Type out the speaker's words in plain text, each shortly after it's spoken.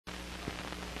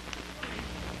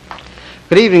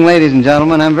Good evening, ladies and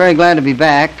gentlemen. I'm very glad to be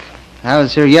back. I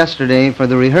was here yesterday for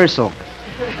the rehearsal.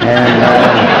 And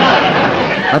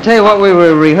I'll tell you what we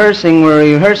were rehearsing.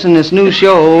 We're rehearsing this new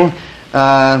show.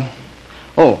 My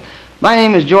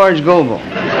name is George Gobel.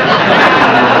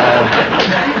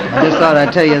 I just thought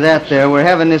I'd tell you that there. We're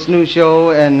having this new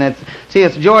show, and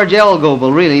it's George L.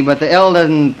 Gobel, really, but the L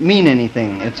doesn't mean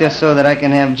anything. It's just so that I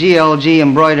can have GLG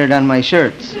embroidered on my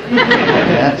shirts.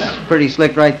 That's pretty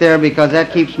slick right there, because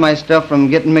that keeps my stuff from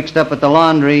getting mixed up at the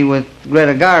laundry with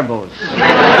Greta Garbo's.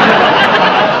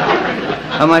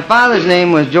 My father's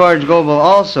name was George Gobel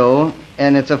also,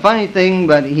 and it's a funny thing,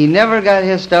 but he never got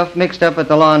his stuff mixed up at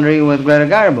the laundry with Greta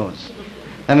Garbo's.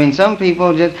 I mean, some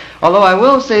people just... Although I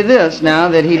will say this now,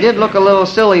 that he did look a little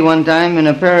silly one time in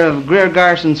a pair of Greer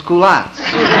Garson's culottes.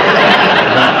 But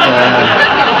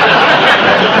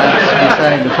that's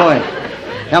beside the point.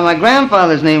 Now, my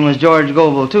grandfather's name was George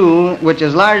Gobel, too, which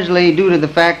is largely due to the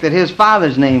fact that his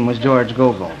father's name was George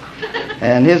Gobel.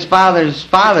 And his father's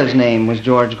father's name was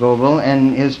George Gobel,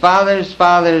 and his father's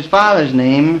father's father's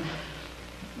name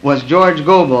was George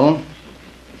Gobel,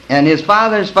 and his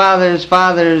father's father's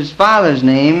father's father's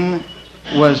name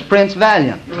was Prince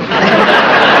Valiant.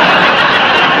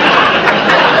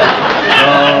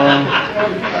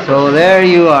 So there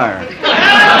you are.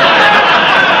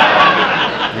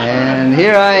 And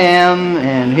here I am,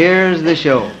 and here's the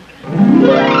show.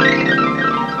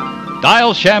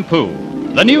 Dial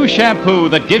Shampoo, the new shampoo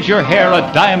that gives your hair a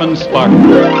diamond sparkle.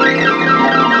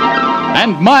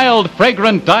 And mild,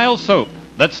 fragrant Dial soap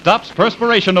that stops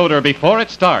perspiration odor before it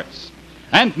starts.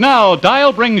 And now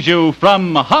Dial brings you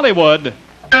from Hollywood,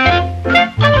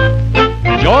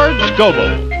 George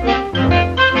Gobel.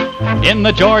 In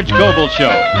the George Gobel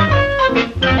Show,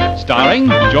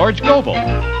 starring George Gobel,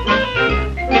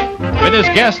 with his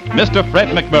guest, Mr. Fred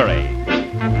MacMurray,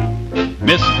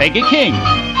 Miss Peggy King,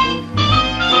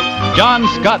 John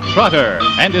Scott Trotter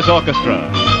and his orchestra.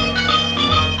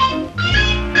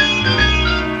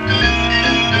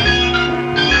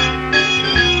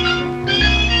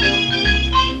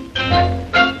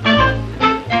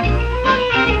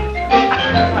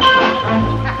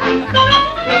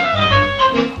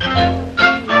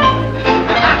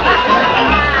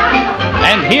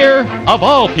 And here, of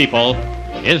all people,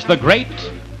 is the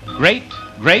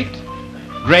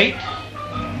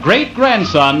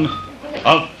great-great-great-great-great-grandson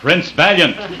of Prince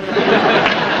Valiant. Now,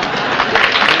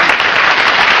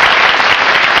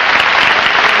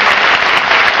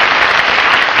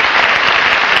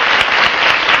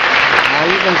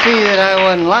 you can see that I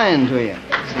wasn't lying to you.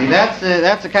 See, that's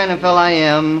the kind of fellow I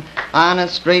am.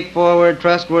 Honest, straightforward,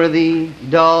 trustworthy,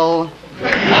 dull.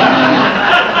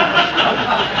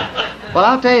 Well,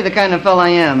 I'll tell you the kind of fellow I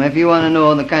am. If you want to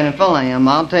know the kind of fellow I am,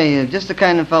 I'll tell you just the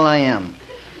kind of fellow I am.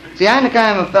 See, I'm the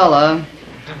kind of a fella...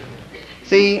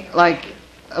 See, like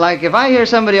if I hear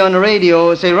somebody on the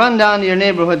radio say, run down to your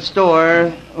neighborhood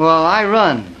store, well, I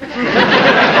run.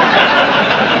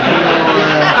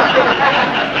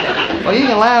 Well, you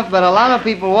can laugh, but a lot of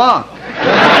people walk.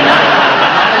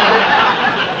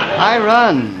 I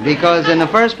run, because in the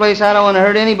first place, I don't want to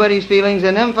hurt anybody's feelings,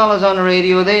 and them fellas on the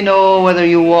radio, they know whether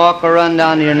you walk or run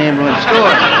down to your neighborhood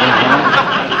store.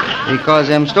 Because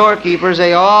them storekeepers,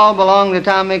 they all belong to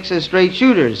Tom Mix's straight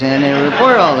shooters, and they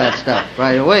report all that stuff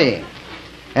right away.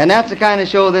 And that's the kind of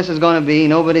show this is going to be.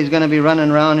 Nobody's going to be running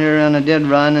around here on a dead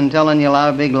run and telling you a lot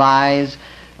of big lies,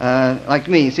 like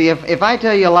me. See, if I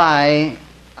tell you a lie,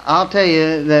 I'll tell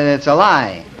you that it's a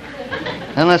lie.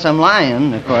 Unless I'm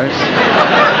lying, of course,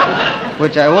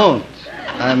 which I won't.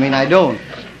 I mean, I don't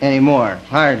anymore,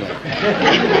 hardly.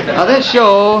 Now, this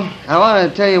show, I want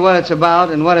to tell you what it's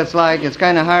about and what it's like. It's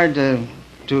kind of hard to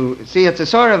see. It's a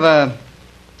sort of a,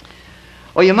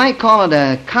 well, you might call it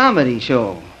a comedy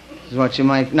show, is what you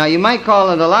might. Now, you might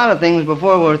call it a lot of things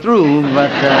before we're through, but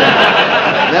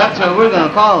that's what we're going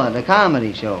to call it, a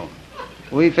comedy show.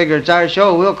 We figure it's our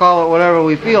show. We'll call it whatever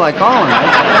we feel like calling it.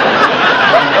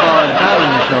 We'll call it a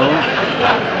comedy show.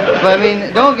 But, I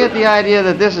mean, don't get the idea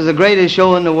that this is the greatest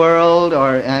show in the world,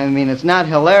 or, I mean, it's not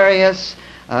hilarious,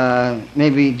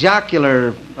 maybe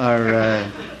jocular, or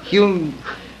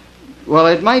well,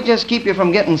 it might just keep you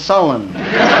from getting sullen.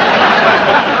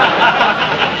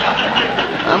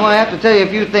 I'm going to have to tell you a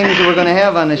few things that we're going to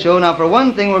have on the show. Now, for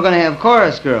one thing, we're going to have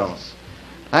chorus girls.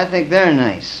 I think they're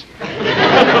nice.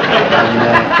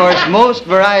 And, of course, most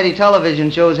variety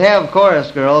television shows have chorus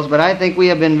girls, but I think we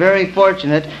have been very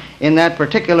fortunate in that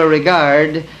particular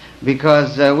regard,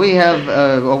 because we have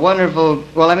a wonderful...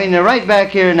 Well, I mean, they're right back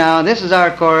here now. This is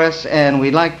our chorus, and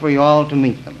we'd like for you all to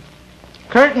meet them.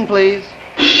 Curtain, please.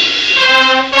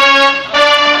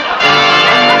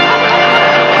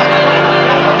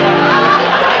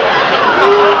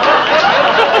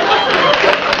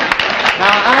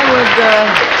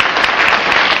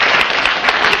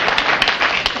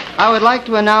 I would like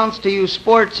to announce to you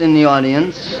sports in the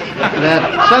audience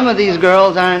that some of these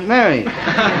girls aren't married. Now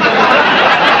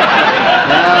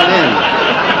then,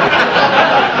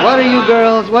 what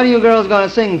are you girls going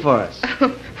to sing for us?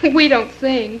 We don't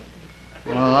sing.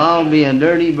 Well, I'll be a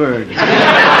dirty bird.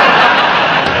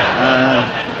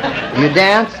 You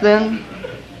dance then?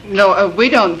 No, we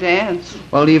don't dance.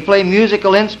 Well, do you play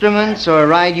musical instruments or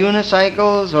ride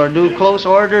unicycles or do close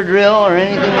order drill or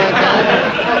anything like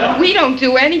that? We don't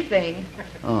do anything.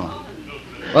 Oh.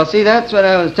 Well, see, that's what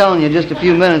I was telling you just a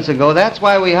few minutes ago. That's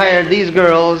why we hired these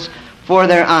girls, for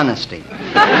their honesty.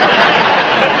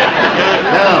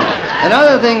 Now,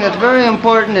 another thing that's very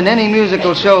important in any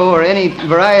musical show or any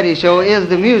variety show is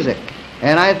the music.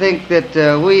 And I think that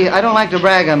I don't like to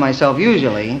brag on myself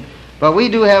usually, but we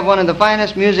do have one of the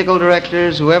finest musical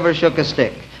directors who ever shook a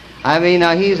stick. I mean,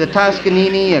 he's a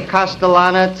Toscanini, a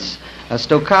Castellanets, a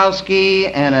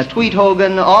Stokowski, and a Tweet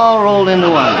Hogan all rolled into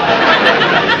one.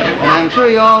 And I'm sure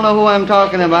you all know who I'm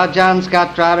talking about, John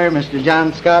Scott Trotter. Mr.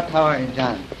 John Scott, how are you,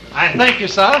 John? I thank you,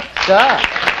 sir. Sir.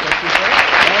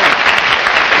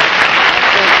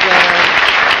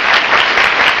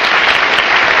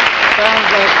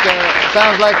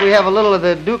 Sounds like we have a little of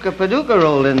the Duca Paducah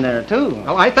rolled in there, too.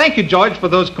 Well, I thank you, George, for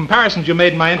those comparisons you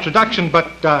made in my introduction,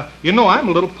 but, you know, I'm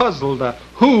a little puzzled.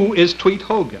 Who is Tweet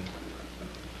Hogan?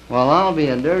 Well, I'll be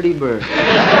a dirty bird.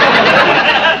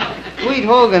 Tweet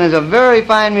Hogan is a very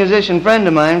fine musician friend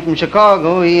of mine from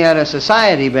Chicago. He had a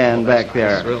society band back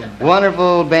there. Really nice.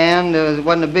 Wonderful band. It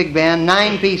wasn't a big band.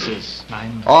 9 pieces.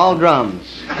 9. All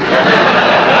drums.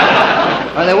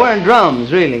 Well, they weren't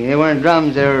drums, really. They weren't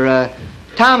drums. They were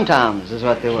tom-toms is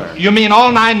what they were. You mean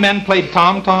all 9 men played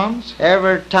tom-toms?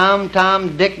 Ever Tom,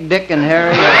 Dick, and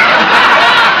Harry.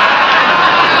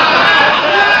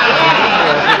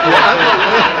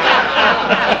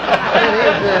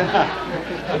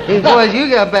 These boys you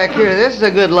got back here, this is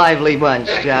a good lively bunch,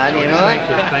 John, you know what?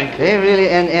 Thank you. They really,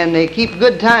 and they keep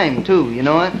good time, too, you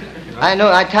know what? I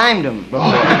know, I timed them before.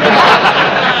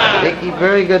 They keep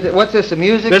very good. What's this, the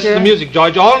music This here? is the music,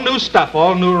 George. All new stuff,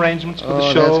 all new arrangements for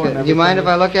the show. That's good. Do you mind if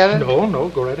I look at it? No,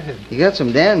 go right ahead. You got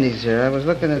some dandies here. I was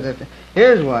looking at that.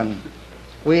 Here's one.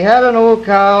 We had an old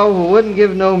cow who wouldn't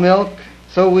give no milk,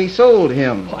 so we sold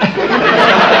him.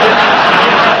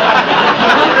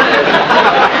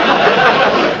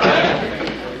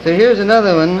 So here's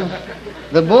another one.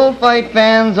 The bullfight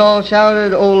fans all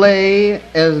shouted "Olay"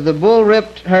 as the bull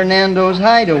ripped Hernando's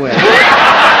hideaway.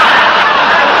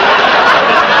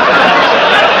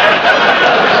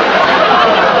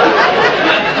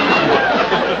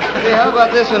 Hey, how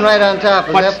about this one right on top?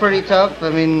 Is that pretty tough? I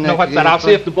mean... No, what's that? I'll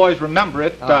see if the boys remember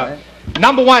it. All right.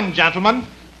 Number 1, gentlemen.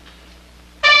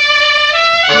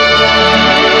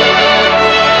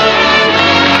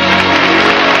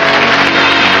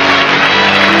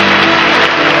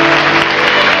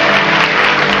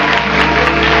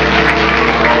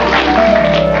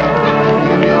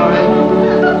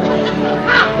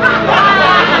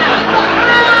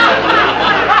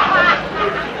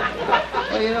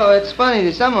 It's funny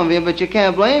to some of you, but you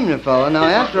can't blame the fellow. Now,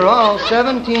 after all,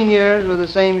 17 years with the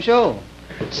same show.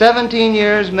 17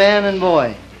 years, man and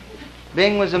boy.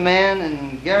 Bing was a man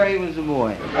and Gary was a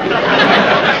boy.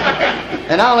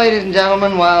 And now, ladies and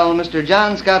gentlemen, while Mr.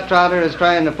 John Scott Trotter is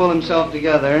trying to pull himself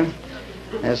together,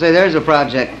 I say there's a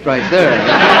project right there.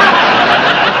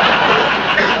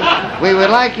 We would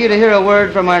like you to hear a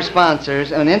word from our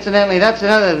sponsors. And incidentally, that's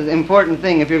another important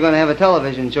thing if you're going to have a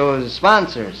television show is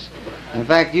sponsors. In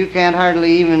fact, you can't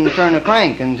hardly even turn a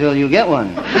crank until you get one.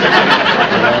 And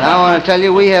I want to tell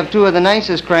you, we have 2 of the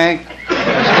nicest crank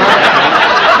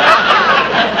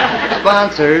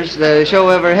sponsors the show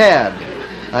ever had.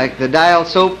 Like the Dial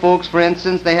Soap folks, for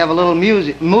instance, they have a little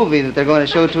movie that they're going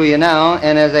to show to you now.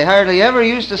 And as they hardly ever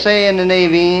used to say in the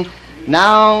Navy,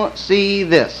 now see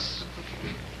this.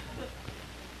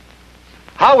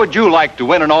 How would you like to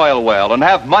win an oil well and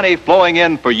have money flowing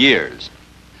in for years?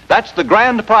 That's the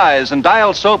grand prize in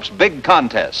Dial Soap's big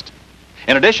contest.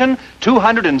 In addition,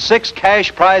 206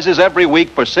 cash prizes every week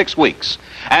for 6 weeks.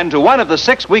 And to one of the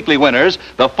 6 weekly winners,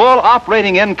 the full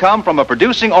operating income from a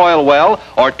producing oil well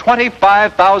or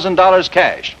 $25,000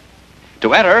 cash.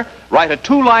 To enter, write a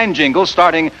 2-line jingle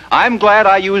starting, "I'm glad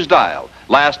I use Dial."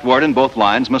 Last word in both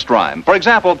lines must rhyme. For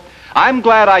example, "I'm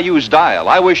glad I use Dial.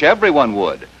 I wish everyone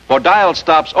would. For Dial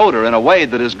stops odor in a way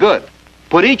that is good."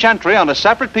 Put each entry on a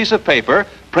separate piece of paper,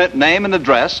 print name and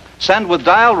address, send with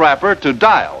Dial wrapper to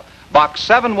Dial, Box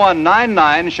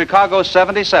 7199, Chicago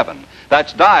 77.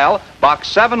 That's Dial, Box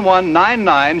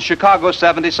 7199, Chicago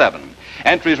 77.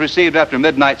 Entries received after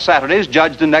midnight Saturdays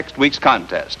judged in next week's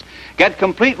contest. Get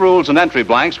complete rules and entry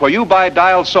blanks where you buy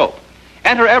Dial soap.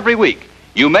 Enter every week.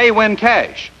 You may win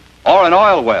cash or an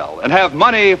oil well and have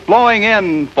money flowing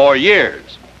in for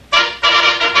years.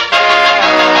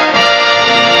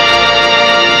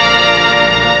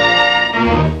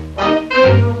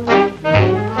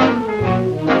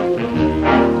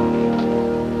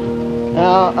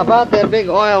 Now, about that big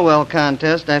oil well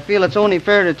contest, I feel it's only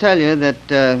fair to tell you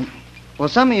that,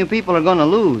 some of you people are going to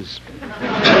lose.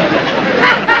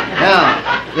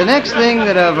 Now, the next thing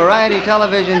that a variety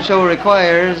television show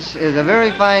requires is a very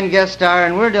fine guest star,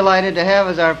 and we're delighted to have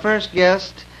as our first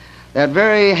guest that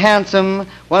very handsome,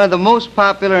 one of the most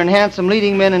popular and handsome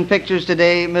leading men in pictures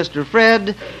today, Mr.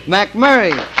 Fred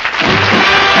MacMurray.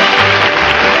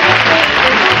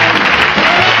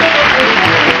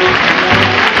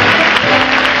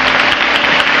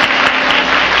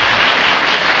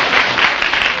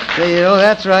 So,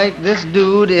 that's right, this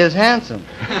dude is handsome.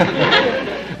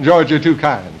 George, you're too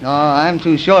kind. No, I'm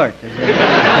too short.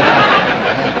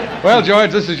 Well,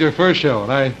 George, this is your first show,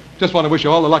 and I just want to wish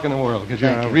you all the luck in the world, because you're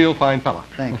a real fine fella.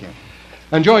 Thank you.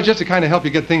 And, George, just to kind of help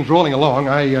you get things rolling along,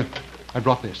 I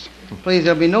brought this. Please,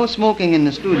 there'll be no smoking in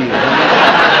the studio.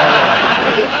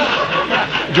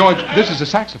 George, this is a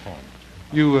saxophone.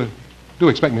 You do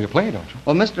expect me to play, don't you?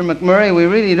 Well, Mr. MacMurray, we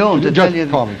really don't. Just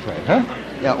call me Fred, huh?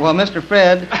 Yeah, well, Mr.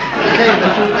 Fred, to tell you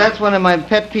the truth, that's one of my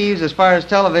pet peeves as far as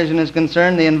television is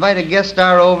concerned. They invite a guest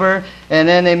star over, and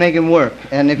then they make him work.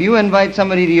 And if you invite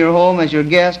somebody to your home as your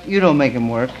guest, you don't make him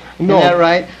work. No. Is that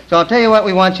right? So I'll tell you what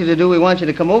we want you to do. We want you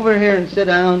to come over here and sit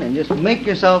down and just make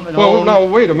yourself at home. Well, now,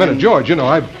 wait a minute, George. You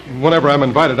know, whenever I'm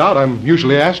invited out, I'm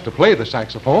usually asked to play the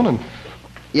saxophone, and...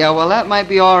 Yeah, well, that might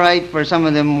be all right for some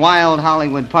of them wild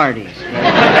Hollywood parties.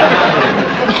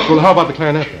 Well, how about the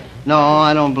clarinet, then? No,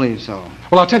 I don't believe so.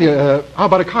 Well, I'll tell you, how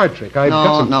about a card trick?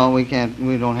 No, we can't.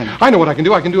 We don't have... I know what I can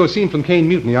do. I can do a scene from Caine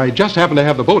Mutiny. I just happen to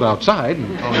have the boat outside.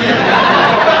 And...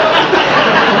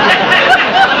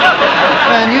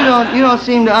 Man, you don't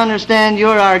seem to understand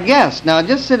you're our guest. Now,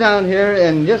 just sit down here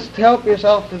and just help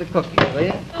yourself to the cookies, will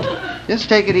you? Just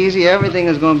take it easy. Everything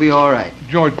is going to be all right.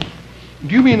 George,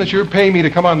 do you mean that you're paying me to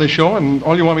come on this show and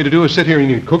all you want me to do is sit here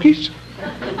and eat cookies?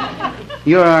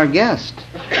 You're our guest.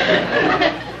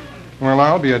 Well,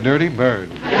 I'll be a dirty bird.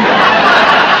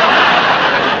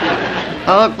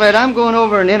 Now, look, Fred, I'm going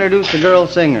over and introduce the girl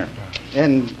singer.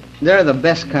 And they're the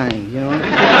best kind, you know.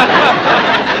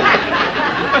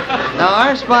 Now,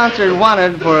 our sponsor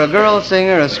wanted for a girl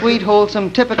singer a sweet, wholesome,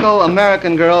 typical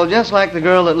American girl, just like the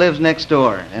girl that lives next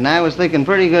door. And I was thinking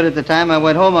pretty good at the time. I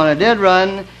went home on a dead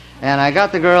run, and I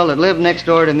got the girl that lived next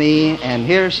door to me, and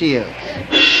here she is.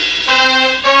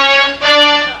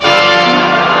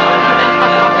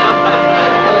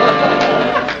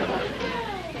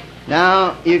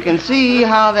 Now, you can see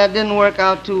how that didn't work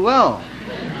out too well.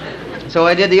 So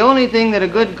I did the only thing that a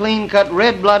good, clean-cut,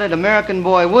 red-blooded American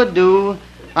boy would do.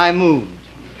 I moved.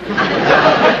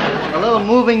 A little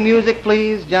moving music,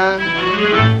 please, John.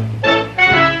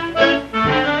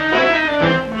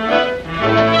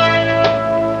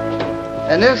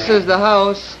 And this is the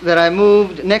house that I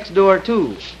moved next door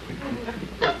to.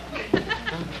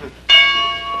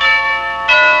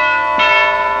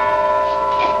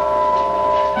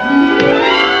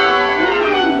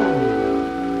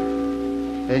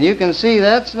 And you can see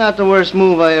that's not the worst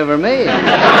move I ever made.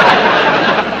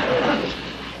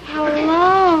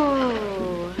 Hello.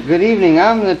 Good evening.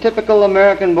 I'm the typical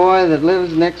American boy that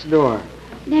lives next door.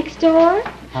 Next door?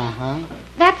 Uh-huh.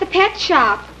 That's a pet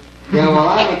shop. Yeah, well,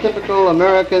 I'm a typical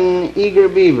American eager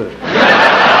beaver.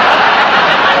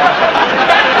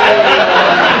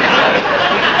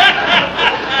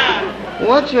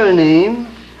 What's your name?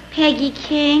 Peggy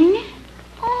King.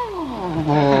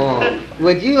 Oh.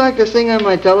 Would you like to sing on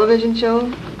my television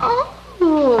show?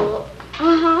 Oh.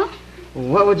 Uh-huh.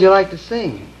 What would you like to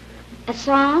sing? A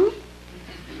song?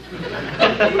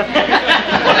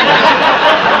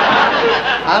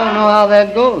 I don't know how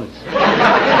that goes.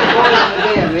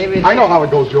 Maybe I know how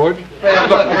it goes, George. Look,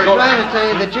 we're trying to tell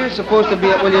you that you're supposed to be...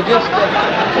 Will you just...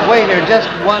 wait here just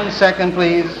 1 second,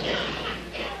 please.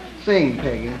 Sing,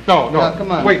 Peggy. No. Now,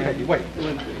 come on. Wait, Peggy, wait.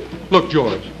 Look,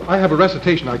 George, I have a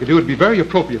recitation I could do. It'd be very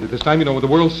appropriate at this time, you know, with the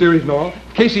World Series and all.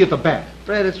 Casey at the bat.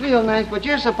 Fred, it's real nice, but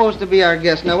you're supposed to be our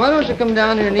guest. Now, why don't you come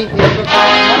down here and eat me a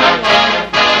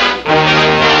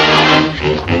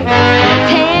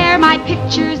Tear my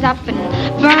pictures up and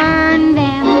burn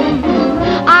them.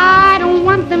 I don't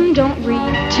want them, don't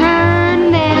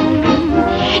return them.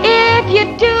 If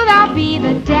you do, there'll be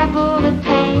the devil to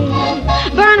pay.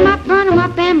 Burn 'em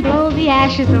up and blow the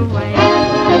ashes away.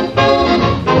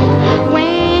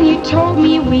 When you told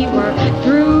me we were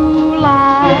through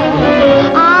love,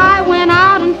 I went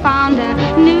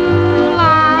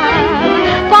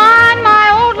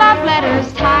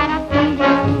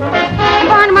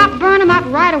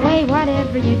right away,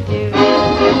 whatever you do.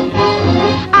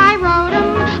 I wrote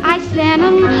 'em, I sent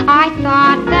 'em, I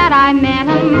thought that I meant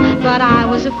 'em, but I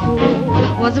was a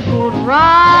fool to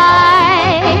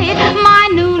write. My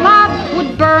new love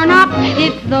would burn up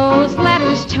if those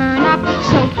letters turn up,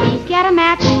 so please get a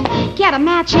match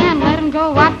and let 'em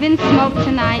go up in smoke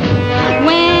tonight.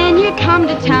 When you come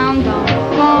to town, don't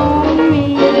phone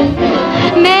me.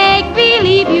 Make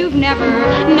believe you've never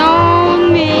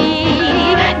known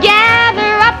me.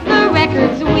 Gather up the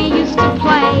records we used to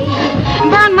play.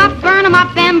 Burn 'em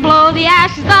up, and blow the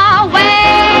ashes away.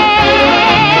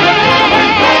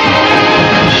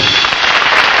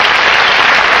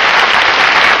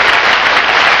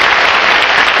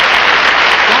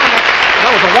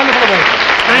 That was a wonderful arrangement.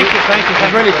 Thank you.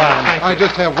 It's really fine. I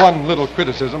just have one little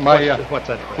criticism. What's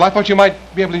that? Well, I thought you might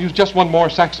be able to use just one more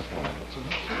saxophone.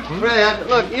 Fred,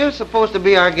 look, you're supposed to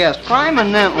be our guest.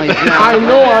 Prominently. I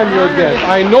know I'm your guest.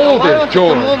 I know Why this, don't you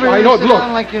George. come over I here know. and sit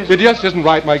down like Look, you're- it just isn't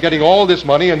right, my getting all this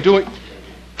money and doing...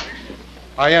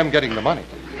 I am getting the money.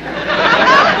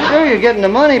 Sure, you're getting the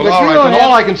money, Well, but all you right, don't then have...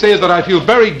 all I can say is that I feel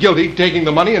very guilty taking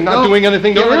the money and not Don't doing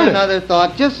anything to give it earn it. another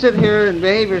thought. Just sit here and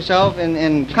behave yourself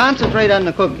and concentrate on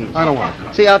the cookies. I don't want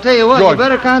to. See, I'll tell you what, George. you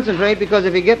better concentrate, because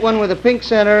if you get one with a pink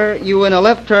center, you win a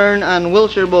left turn on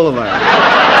Wilshire Boulevard.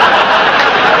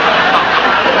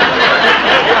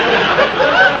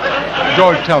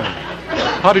 George, tell me,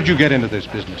 how did you get into this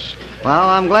business? Well,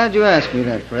 I'm glad you asked me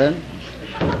that, Fred.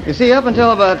 You see, up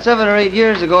until about 7 or 8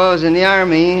 years ago, I was in the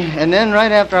Army, and then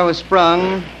right after I was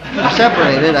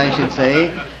separated, I should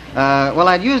say,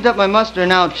 I'd used up my muster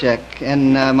and out check,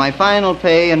 and my final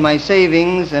pay, and my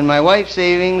savings, and my wife's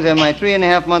savings, and my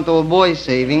 3.5-month-old boy's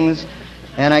savings,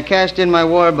 and I cashed in my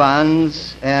war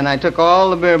bonds, and I took all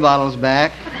the beer bottles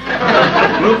back,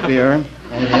 root beer,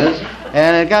 that is,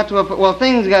 and it got to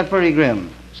things got pretty grim.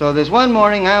 So this one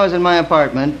morning, I was in my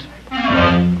apartment.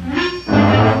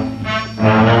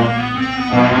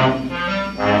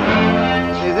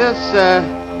 See, this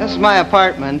is my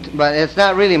apartment, but it's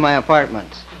not really my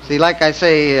apartment. See, like I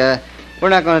say, we're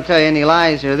not going to tell you any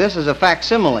lies here. This is a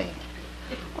facsimile.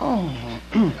 Oh.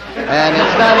 And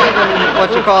it's not even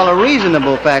what you call a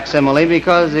reasonable facsimile,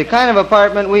 because the kind of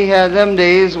apartment we had them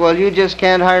days, well, you just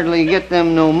can't hardly get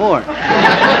them no more.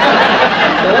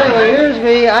 So anyway, here's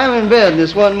me. I'm in bed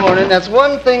this one morning. That's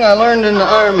one thing I learned in the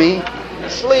Army.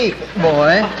 Sleep,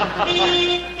 boy.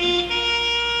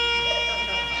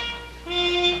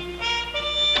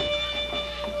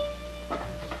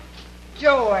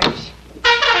 George,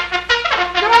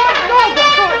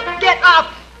 get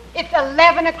up. It's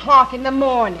 11 o'clock in the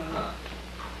morning.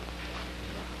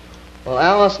 Well,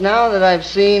 Alice, now that I've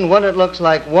seen what it looks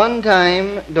like one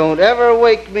time, don't ever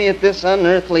wake me at this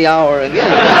unearthly hour again.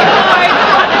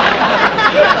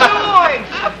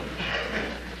 George!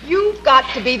 You've got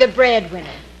to be the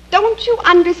breadwinner. Don't you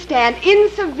understand? In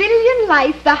civilian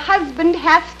life, the husband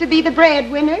has to be the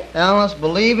breadwinner. Alice,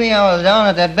 believe me, I was down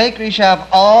at that bakery shop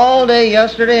all day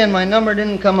yesterday, and my number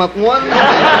didn't come up one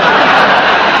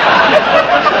time.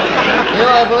 You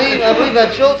know, I believe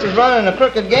that Schultz is running a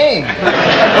crooked game.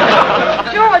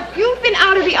 George, you've been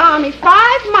out of the Army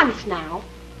 5 months now.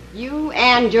 You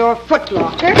and your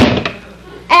footlocker.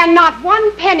 And not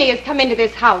one penny has come into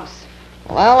this house.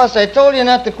 Well, Alice, I told you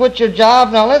not to quit your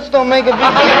job. Now, let's don't make a big deal.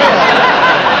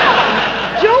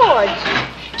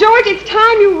 George, it's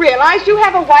time you realize you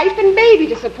have a wife and baby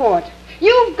to support.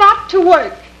 You've got to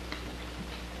work.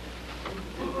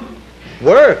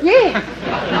 Work? Yes.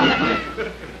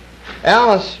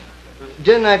 Alice,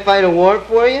 didn't I fight a war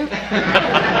for you?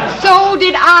 So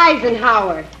did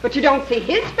Eisenhower. But you don't see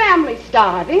his family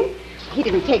starving. He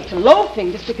didn't take to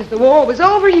loafing just because the war was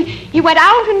over. He went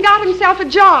out and got himself a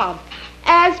job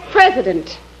as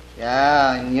president.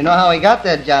 Yeah, and you know how he got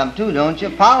that job, too, don't you?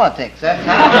 Politics, that's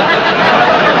how.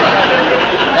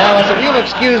 Alice, if you'll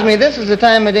excuse me, this is the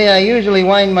time of day I usually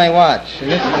wind my watch.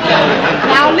 This is the time.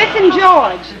 Now, listen,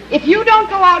 George. If you don't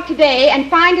go out today and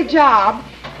find a job,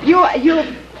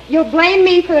 you'll blame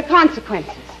me for the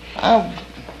consequences.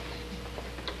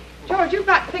 George, you've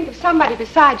got to think of somebody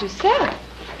besides yourself.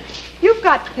 You've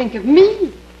got to think of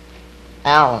me.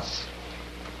 Alice,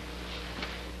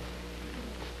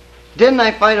 didn't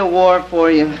I fight a war for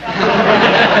you?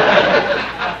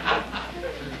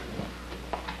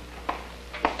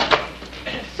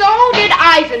 So did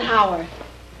Eisenhower.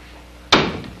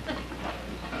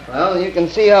 Well, you can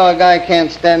see how a guy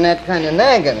can't stand that kind of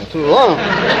nagging too long.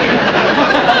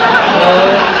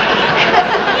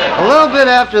 A little bit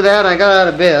after that, I got out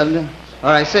of bed. Or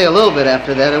I say a little bit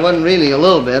after that. It wasn't really a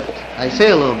little bit. I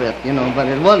say a little bit, you know, but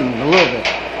it wasn't a little bit.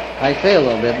 I say a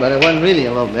little bit, but it wasn't really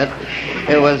a little bit.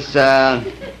 It was,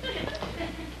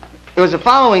 It was the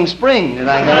following spring that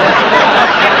I got it.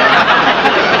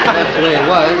 That's the way it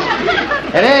was.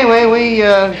 And anyway, we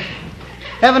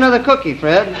have another cookie,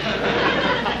 Fred.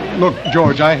 Look,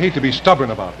 George, I hate to be stubborn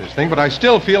about this thing, but I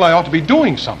still feel I ought to be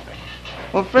doing something.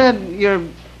 Well, Fred, you're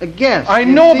a guest. I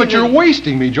know, but you're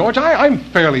wasting me, George. I'm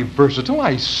fairly versatile.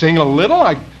 I sing a little.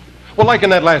 Well, like in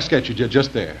that last sketch you did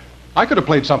just there. I could have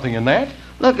played something in that.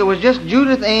 Look, it was just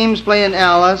Judith Ames playing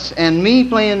Alice and me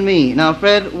playing me. Now,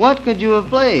 Fred, what could you have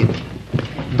played?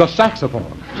 The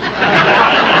saxophone.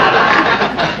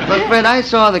 But, Fred, I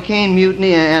saw the Cane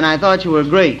Mutiny, and I thought you were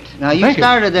great. Now, you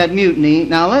started that mutiny.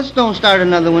 Now, let's don't start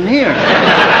another one here.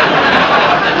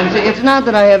 And see, it's not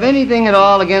that I have anything at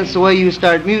all against the way you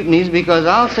start mutinies, because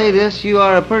I'll say this, you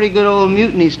are a pretty good old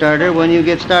mutiny starter when you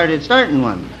get started starting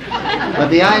one. But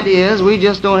the idea is we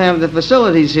just don't have the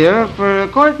facilities here for a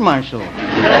court-martial.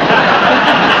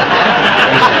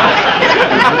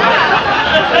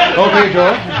 Okay,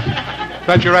 George.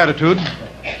 That's your attitude.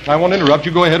 I won't interrupt.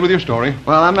 You go ahead with your story.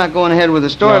 Well, I'm not going ahead with the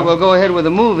story. No. We'll go ahead with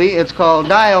a movie. It's called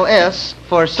Dial S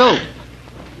for Soap.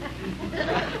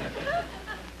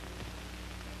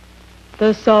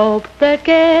 The soap that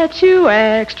gets you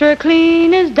extra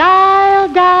clean is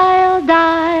Dial, Dial,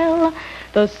 Dial.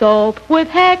 The soap with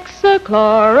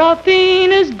hexachlorophene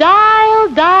is Dial,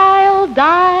 Dial,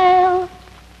 Dial.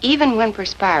 Even when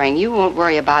perspiring, you won't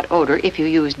worry about odor if you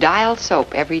use Dial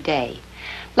soap every day.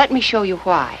 Let me show you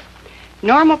why.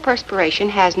 Normal perspiration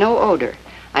has no odor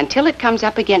until it comes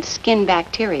up against skin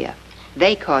bacteria.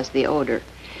 They cause the odor.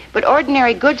 But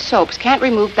ordinary good soaps can't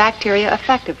remove bacteria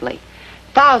effectively.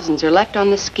 Thousands are left on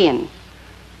the skin,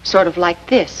 sort of like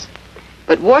this.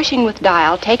 But washing with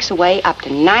Dial takes away up to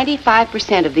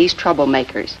 95% of these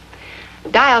troublemakers.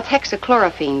 Dial's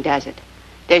hexachlorophene does it.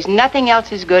 There's nothing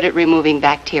else as good at removing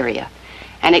bacteria.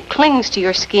 And it clings to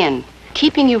your skin,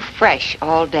 keeping you fresh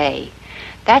all day.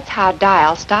 That's how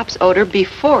Dial stops odor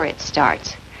before it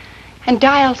starts. And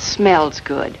Dial smells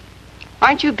good.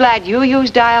 Aren't you glad you use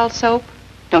Dial soap?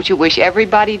 Don't you wish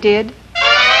everybody did?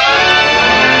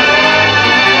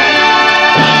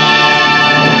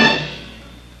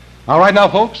 All right now,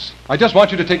 folks. I just want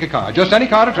you to take a card. Just any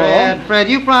card at all. Fred,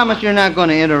 you promised you're not going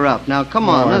to interrupt. Now, come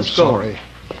on, No, let's go. sorry.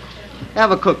 Have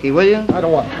a cookie, will you? I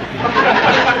don't want it.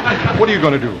 What are you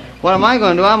going to do? What am I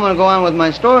going to do? I'm going to go on with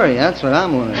my story. That's what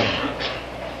I'm going to do.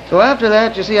 So after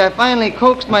that, you see, I finally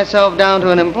coaxed myself down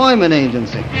to an employment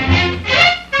agency.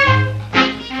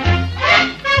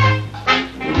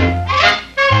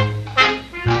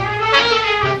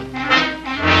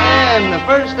 And the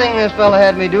first thing this fella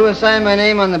had me do is sign my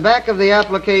name on the back of the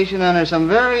application under some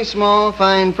very small,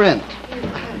 fine print.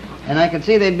 And I could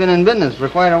see they'd been in business for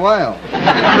quite a while.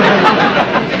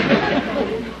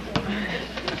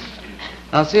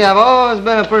 Now, see, I've always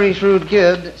been a pretty shrewd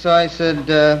kid, so I said,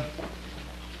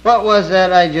 what was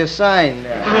that I just signed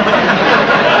there?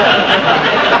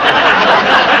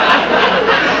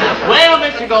 Well,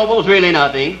 Mr. Gobel's really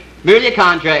nothing. Merely a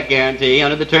contract guarantee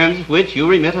under the terms of which you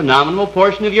remit a nominal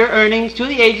portion of your earnings to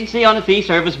the agency on a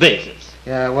fee-service basis.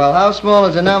 Yeah, well, how small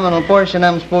is the nominal portion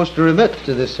I'm supposed to remit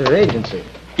to this here agency?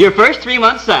 Your first 3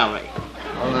 months' salary.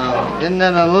 Well, now, isn't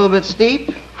that a little bit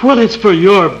steep? Well, it's for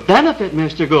your benefit,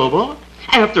 Mr. Gobel.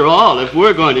 After all, if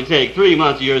we're going to take 3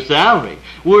 months of your salary,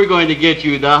 we're going to get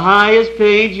you the highest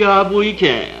paid job we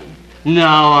can.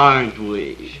 Now, aren't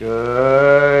we?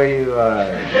 Sure you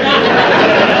are.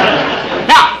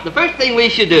 Now, the first thing we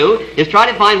should do is try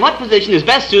to find what position is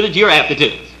best suited to your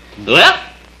aptitudes. Well,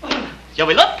 shall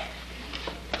we look?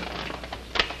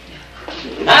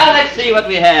 Now, let's see what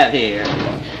we have here.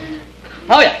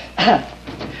 Oh, yes.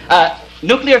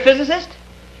 Nuclear physicist?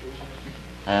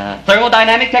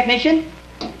 Thermodynamic technician?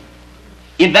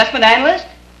 Investment analyst?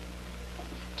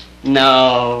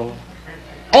 No.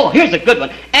 Oh, here's a good one.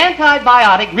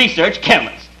 Antibiotic research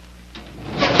chemist.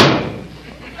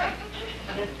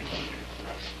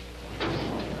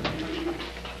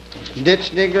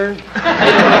 Ditch digger?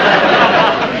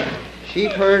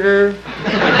 Sheep herder?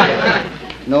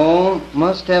 No,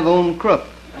 must have own crook.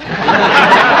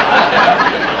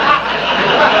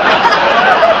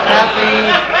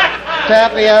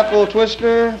 Taffy apple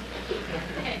twister?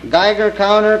 Geiger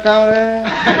counter?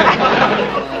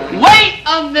 Wait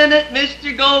a minute,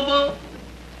 Mr. Gobel.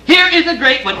 Here is a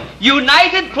great one.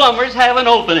 United Plumbers have an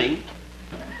opening.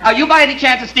 Are you by any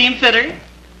chance a steam fitter?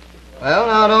 Well,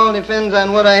 now it all depends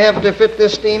on what I have to fit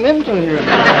this steam into here.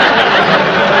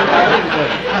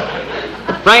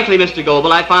 Frankly, Mr.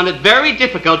 Gobel, I found it very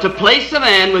difficult to place a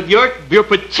man with your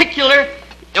particulars.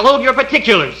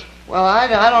 Well, I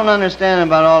don't understand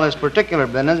about all this particular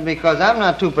business because I'm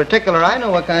not too particular. I know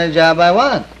what kind of job I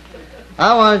want.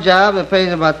 I want a job that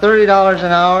pays about $30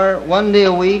 an hour, 1 day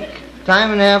a week, time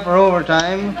and a half for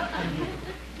overtime,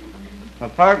 a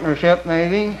partnership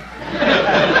maybe,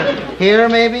 here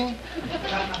maybe.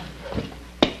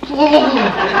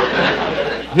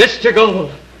 Mr.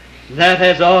 Gobel, that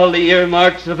has all the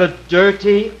earmarks of a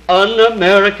dirty,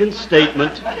 un-American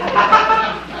statement.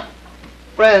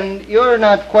 Friend, you're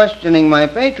not questioning my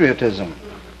patriotism.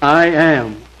 I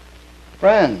am.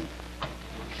 Friend,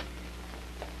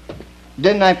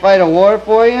 didn't I fight a war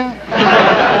for you?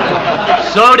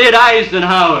 So did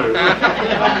Eisenhower.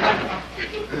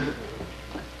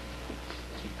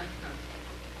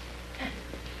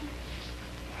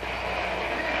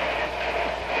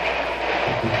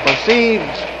 Well, see,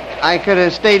 I could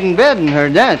have stayed in bed and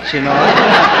heard that, you know.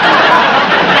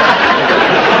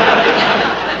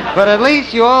 But at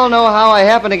least you all know how I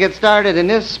happened to get started in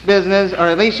this business, or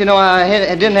at least you know how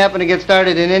I didn't happen to get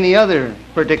started in any other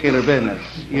particular business,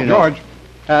 you know. George.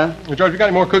 Huh? George, you got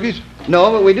any more cookies? No,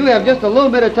 but we do have just a little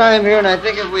bit of time here, and I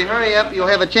think if we hurry up, you'll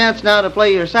have a chance now to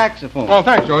play your saxophone. Oh,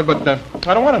 thanks, George, but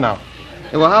I don't want it now.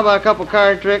 Well, how about a couple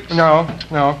card tricks? No.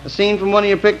 A scene from one of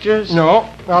your pictures? No.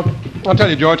 I'll tell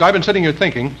you, George, I've been sitting here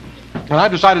thinking, and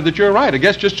I've decided that you're right. A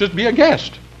guest just be a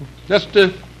guest.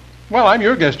 Well, I'm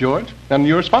your guest, George, and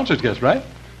your sponsor's guest, right?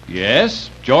 Yes,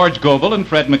 George Gobel and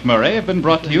Fred MacMurray have been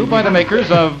brought to you by the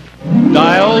makers of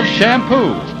Dial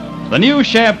Shampoo, the new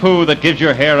shampoo that gives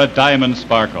your hair a diamond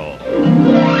sparkle.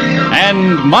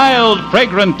 And mild,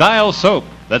 fragrant Dial soap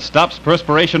that stops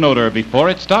perspiration odor before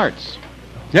it starts.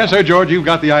 Yes, sir, George, you've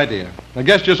got the idea. A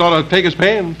guest just ought to take his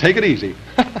pay and take it easy.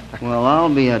 Well,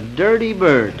 I'll be a dirty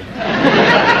bird.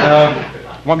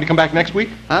 Want me to come back next week?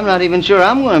 I'm not even sure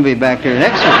I'm going to be back here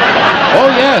next week. Oh,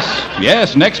 yes.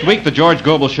 Yes, next week the George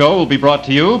Gobel Show will be brought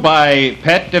to you by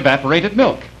Pet Evaporated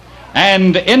Milk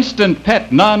and Instant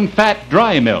Pet Non-Fat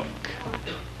Dry Milk.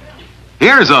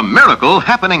 Here's a miracle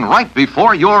happening right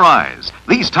before your eyes.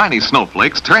 These tiny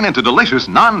snowflakes turn into delicious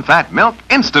non-fat milk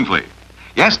instantly.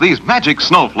 Yes, these magic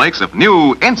snowflakes of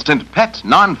new Instant Pet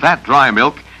Non-Fat Dry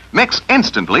Milk mix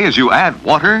instantly as you add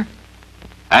water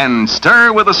and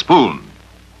stir with a spoon.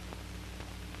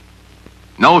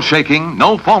 No shaking,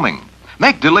 no foaming.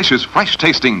 Make delicious,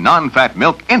 fresh-tasting non-fat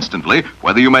milk instantly,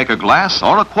 whether you make a glass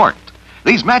or a quart.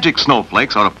 These magic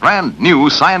snowflakes are a brand new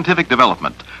scientific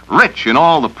development, rich in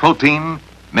all the protein,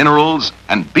 minerals,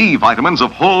 and B vitamins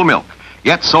of whole milk,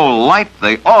 yet so light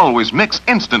they always mix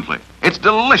instantly. It's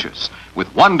delicious,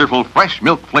 with wonderful fresh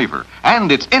milk flavor,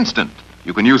 and it's instant.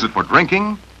 You can use it for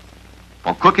drinking,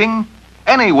 for cooking,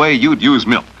 any way you'd use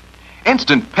milk.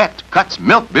 Instant Pet cuts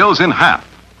milk bills in half.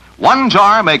 1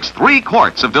 jar makes 3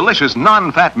 quarts of delicious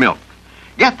non-fat milk.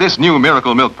 Get this new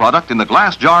miracle milk product in the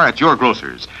glass jar at your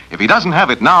grocer's. If he doesn't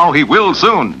have it now, he will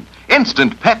soon.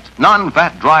 Instant Pet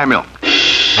Non-Fat Dry Milk.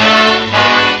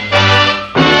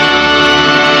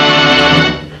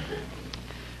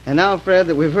 And now, Fred,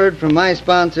 that we've heard from my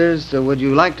sponsors, would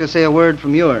you like to say a word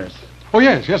from yours? Oh,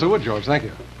 yes, I would, George. Thank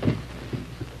you.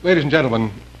 Ladies and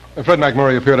gentlemen, Fred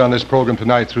MacMurray appeared on this program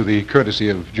tonight through the courtesy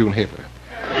of June Hafer.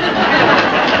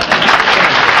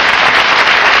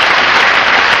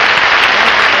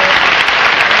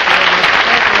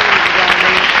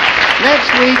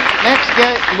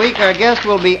 Next week, our guest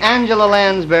will be Angela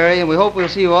Lansbury, and we hope we'll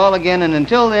see you all again. And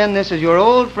until then, this is your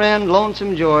old friend,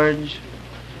 Lonesome George,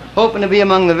 hoping to be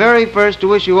among the very first to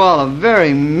wish you all a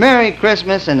very Merry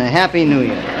Christmas and a Happy New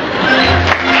Year.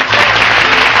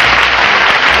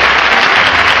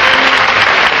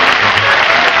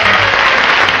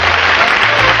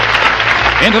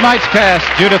 In tonight's cast,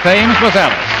 Judith Ames was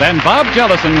Alice, and Bob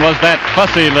Jellison was that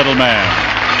fussy little man.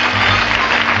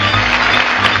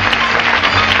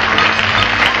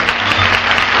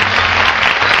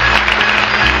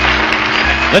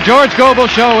 The George Gobel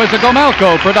Show is a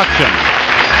Gomalco production.